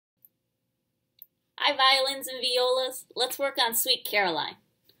Hi, violins and violas. Let's work on Sweet Caroline.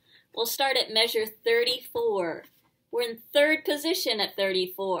 We'll start at measure 34. We're in third position at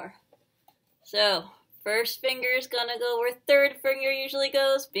 34. So, first finger is gonna go where third finger usually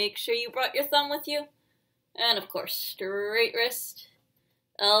goes. Make sure you brought your thumb with you. And of course, straight wrist,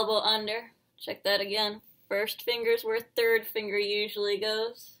 elbow under. Check that again. First finger is where third finger usually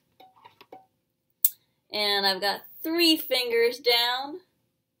goes. And I've got 3 fingers down.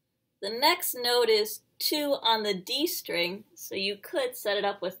 The next note is 2 on the D string, so you could set it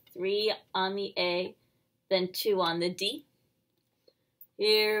up with 3 on the A, then 2 on the D.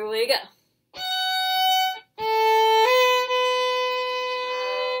 Here we go.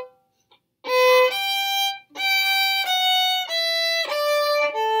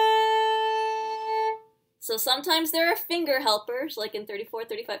 So sometimes there are finger helpers, like in 34,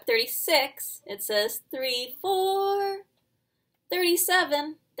 35, 36. It says 3, 4,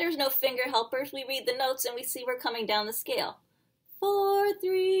 37. There's no finger helpers. We read the notes and we see we're coming down the scale. 4,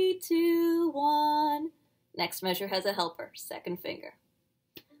 3, 2, 1. Next measure has a helper, second finger.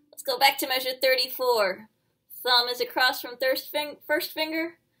 Let's go back to measure 34. Thumb is across from first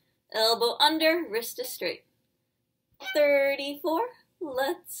finger. Elbow under, wrist is straight. 34.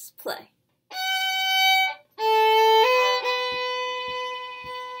 Let's play.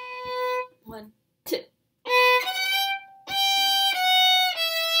 One, 2.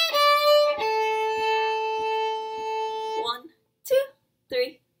 One, 2,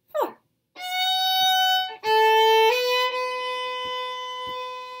 3, 4.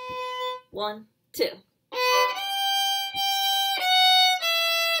 One, 2. Let's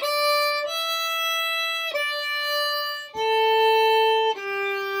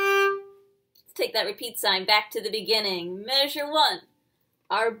take that repeat sign back to the beginning. Measure 1.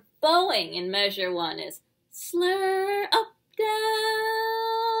 Our bowing in measure 1 is slur, up,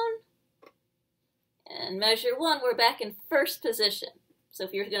 down. And measure 1, we're back in first position. So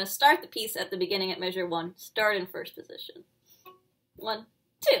if you're going to start the piece at the beginning at measure 1, start in first position. 1,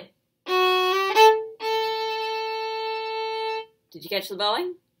 2. Did you catch the bowing?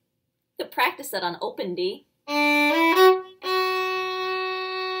 You could practice that on open D.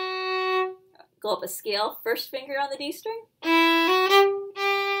 Go up a scale, first finger on the D string.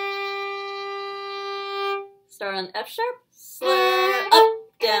 Start on F sharp, slur, up,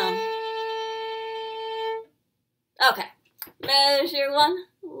 down. Okay, measure 1,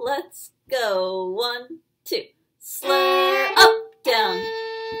 let's go. 1, 2, slur, up, down.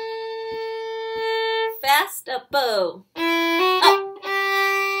 Fast, up, bow, up,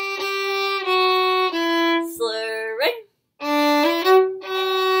 slurring.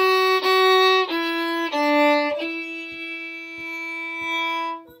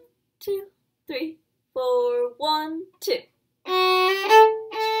 2, 3, 4, 1, 2.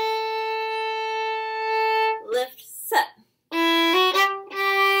 Lift, set. 1,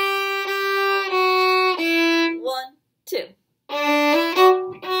 2.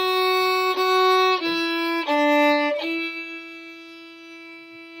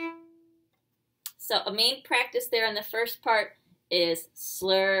 So a main practice there in the first part is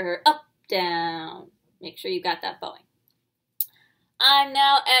slur, up, down. Make sure you got that bowing. I'm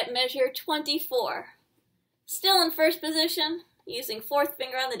now at measure 24. Still in first position, using fourth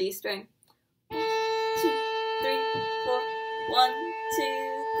finger on the D string. 1, 2, 3, 4. 1,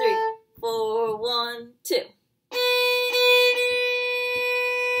 2, 3, 4. 1, 2.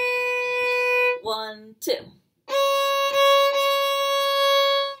 1, 2.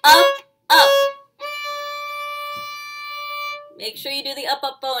 Up, up. Make sure you do the up,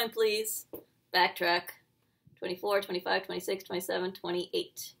 up bowing, please. Backtrack. 24, 25, 26, 27,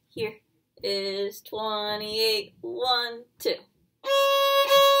 28. Here is 28. 1, 2.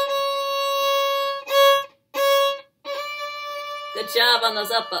 Good job on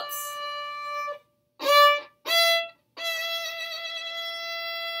those up-ups.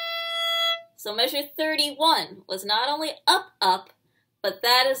 So measure 31 was not only up, up, but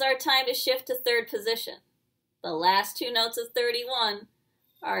that is our time to shift to third position. The last 2 notes of 31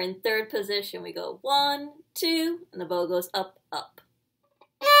 are in third position. We go 1, 2, and the bow goes up, up.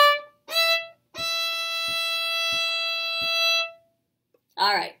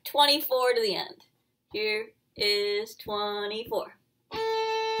 All right, 24 to the end. Here is 24.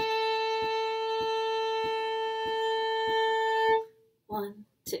 1,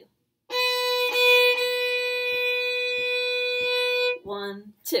 2.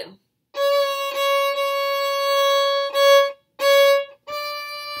 1, 2.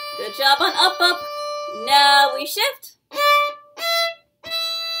 Good job on up, up. Now we shift.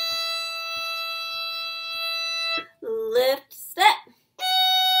 Lift, set.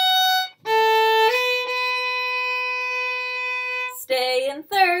 in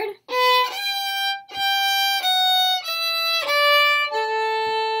third.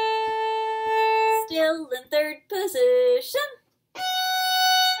 Still in third position.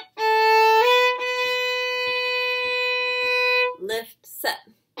 Lift, set.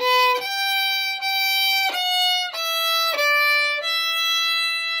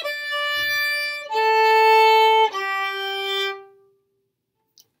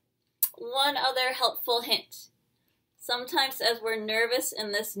 One other helpful hint. Sometimes as we're nervous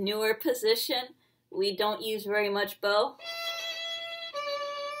in this newer position, we don't use very much bow.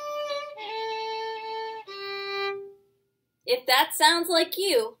 If that sounds like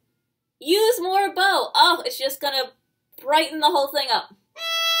you, use more bow. Oh, it's just gonna brighten the whole thing up.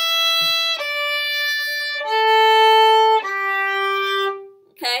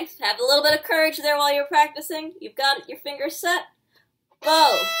 Okay, have a little bit of courage there while you're practicing. You've got your fingers set.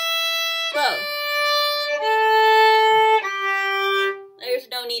 Bow. Bow. There's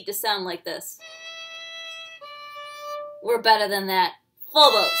no need to sound like this. We're better than that.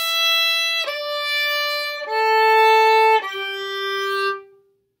 Full bows.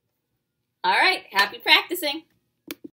 All right, happy practicing.